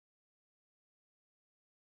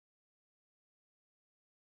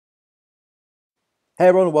Hey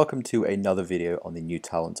everyone, welcome to another video on the New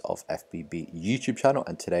Talents of FBB YouTube channel,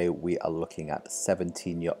 and today we are looking at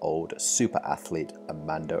 17-year-old super athlete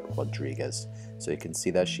Amanda Rodrigues. So you can see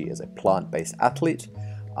there she is a plant-based athlete,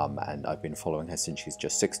 and I've been following her since she's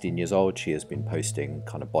just 16 years old. She has been posting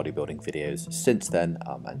kind of bodybuilding videos since then,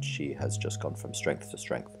 and she has just gone from strength to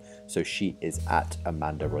strength. So she is at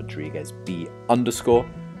Amanda Rodrigues B_,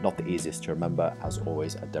 not the easiest to remember. As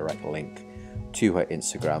always, a direct link to her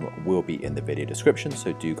Instagram will be in the video description,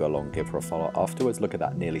 so do go along, give her a follow afterwards. Look at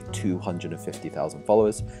that, nearly 250,000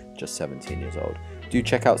 followers, just 17 years old. Do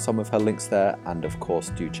check out some of her links there, and of course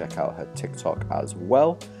do check out her TikTok as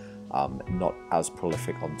well. Not as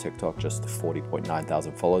prolific on TikTok, just 40.9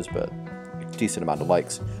 thousand followers, but a decent amount of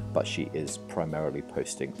likes, but she is primarily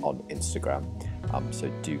posting on Instagram. So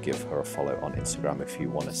do give her a follow on Instagram if you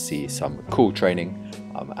want to see some cool training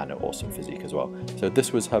and an awesome physique as well. So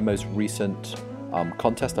this was her most recent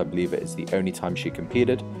contest. I believe it is the only time she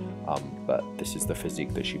competed, but this is the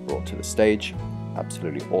physique that she brought to the stage.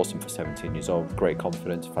 Absolutely awesome for 17 years old, great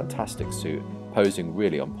confidence, fantastic suit, posing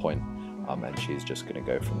really on point, and she's just going to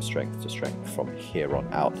go from strength to strength from here on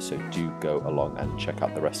out. So do go along and check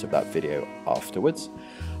out the rest of that video afterwards.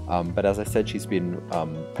 But as I said, she's been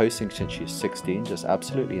posting since she's 16, just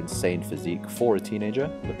absolutely insane physique for a teenager.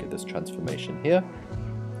 Look at this transformation here.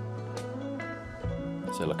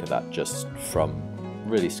 So look at that, just from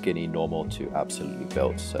really skinny, normal to absolutely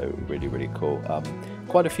built. So really cool.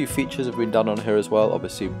 Quite a few features have been done on her as well.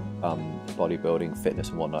 Obviously, bodybuilding, fitness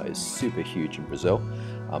and whatnot is super huge in Brazil.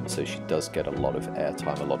 So she does get a lot of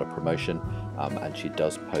airtime, a lot of promotion, and she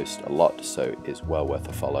does post a lot. So it's well worth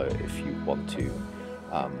a follow if you want to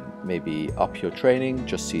maybe up your training,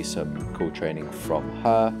 just see some cool training from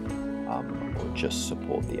her, or just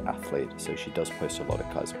support the athlete. So she does post a lot of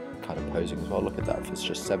kind of posing as well. Look at that, she's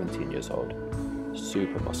just 17 years old,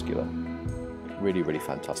 super muscular, really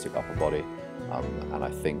fantastic upper body, and I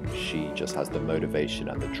think she just has the motivation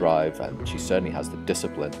and the drive, and she certainly has the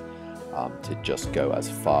discipline to just go as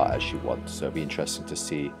far as she wants. So it'll be interesting to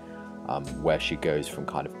see where she goes from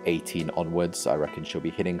kind of 18 onwards. I reckon she'll be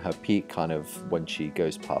hitting her peak kind of when she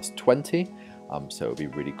goes past 20. So it'll be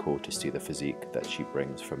really cool to see the physique that she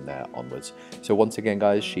brings from there onwards. So once again,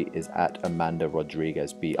 guys, she is at Amanda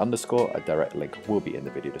Rodrigues B_. A direct link will be in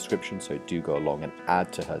the video description. So do go along and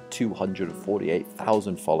add to her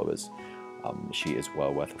 248,000 followers. She is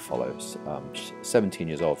well worth a follow. 17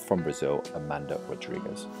 years old, from Brazil, Amanda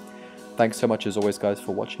Rodrigues. Thanks so much as always, guys,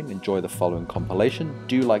 for watching. Enjoy the following compilation.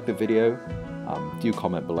 Do like the video, do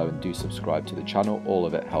comment below, and do subscribe to the channel. All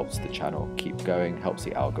of it helps the channel keep going, helps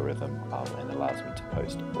the algorithm, and allows me to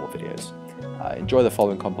post more videos. Enjoy the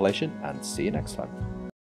following compilation, and see you next time.